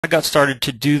I got started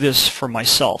to do this for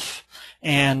myself,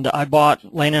 and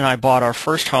Lane and I bought our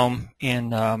first home in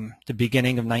the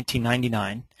beginning of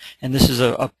 1999, and this is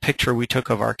a picture we took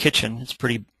of our kitchen. It's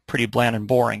pretty bland and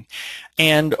boring.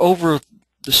 And over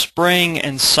the spring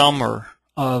and summer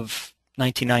of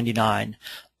 1999,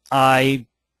 I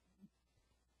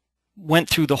went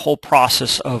through the whole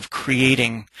process of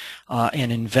creating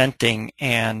and inventing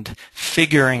and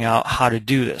figuring out how to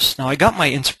do this. Now, I got my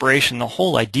inspiration, the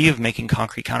whole idea of making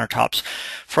concrete countertops,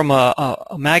 from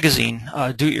a magazine,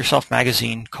 a do-it-yourself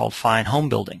magazine called Fine Home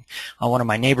Building. One of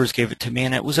my neighbors gave it to me,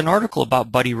 and it was an article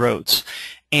about Buddy Rhodes.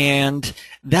 And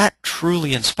that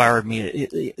truly inspired me.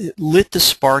 It lit the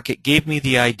spark. It gave me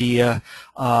the idea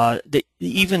that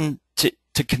even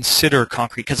to consider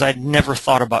concrete, because I'd never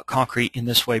thought about concrete in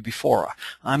this way before.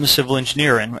 I'm a civil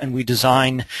engineer, and we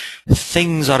design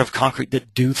things out of concrete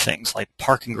that do things like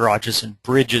parking garages and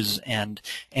bridges and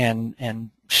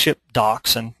ship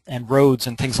docks and roads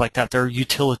and things like that. They're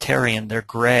utilitarian, they're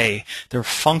gray, they're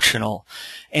functional.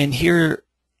 And here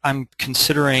I'm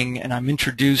considering, and I'm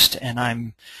introduced, and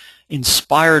I'm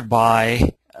inspired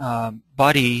by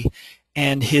Buddy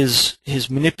and his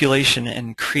manipulation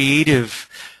and creative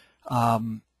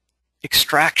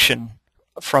extraction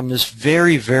from this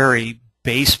very, very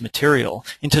base material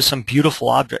into some beautiful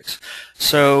objects.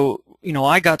 So,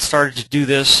 I got started to do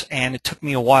this, and it took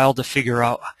me a while to figure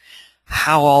out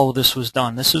how all of this was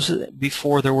done. This was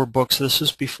before there were books. This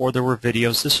was before there were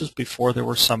videos. This was before there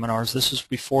were seminars. This was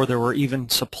before there were even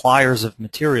suppliers of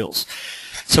materials.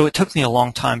 So it took me a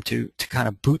long time to kind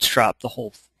of bootstrap the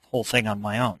whole thing on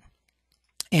my own.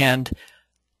 And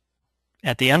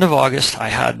at the end of August, I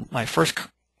had my first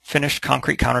finished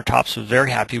concrete countertops. I was very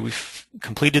happy. We've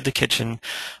completed the kitchen.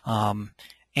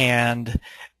 And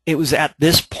it was at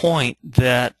this point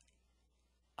that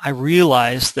I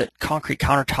realized that concrete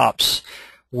countertops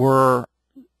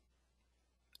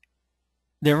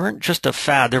they weren't just a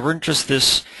fad. They weren't just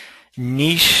this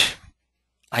niche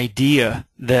idea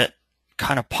that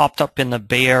kind of popped up in the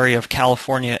Bay Area of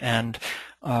California and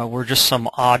were just some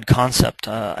odd concept.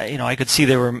 I could see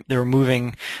they were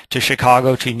moving to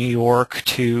Chicago, to New York,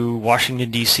 to Washington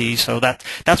D.C. So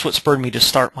that's what spurred me to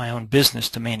start my own business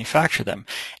to manufacture them.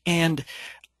 And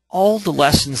all the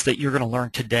lessons that you're going to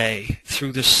learn today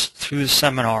through this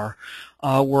seminar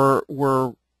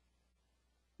were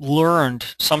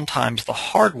learned sometimes the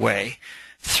hard way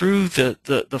through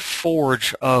the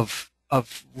forge of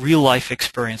real life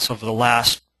experience over the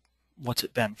last, what's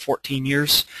it been, 14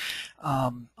 years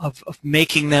of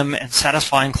making them and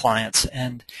satisfying clients.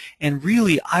 And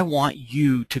really, I want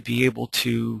you to be able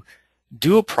to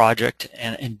do a project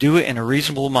and do it in a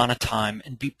reasonable amount of time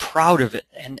and be proud of it,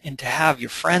 and to have your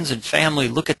friends and family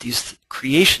look at these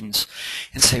creations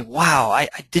and say, wow, I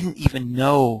didn't even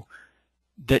know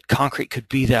that concrete could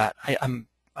be that.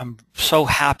 I'm so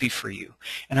happy for you,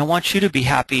 and I want you to be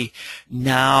happy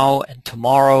now and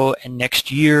tomorrow and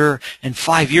next year and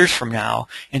 5 years from now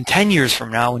and 10 years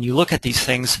from now when you look at these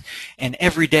things, and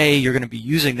every day you're going to be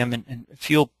using them and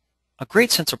feel a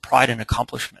great sense of pride and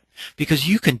accomplishment because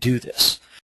you can do this.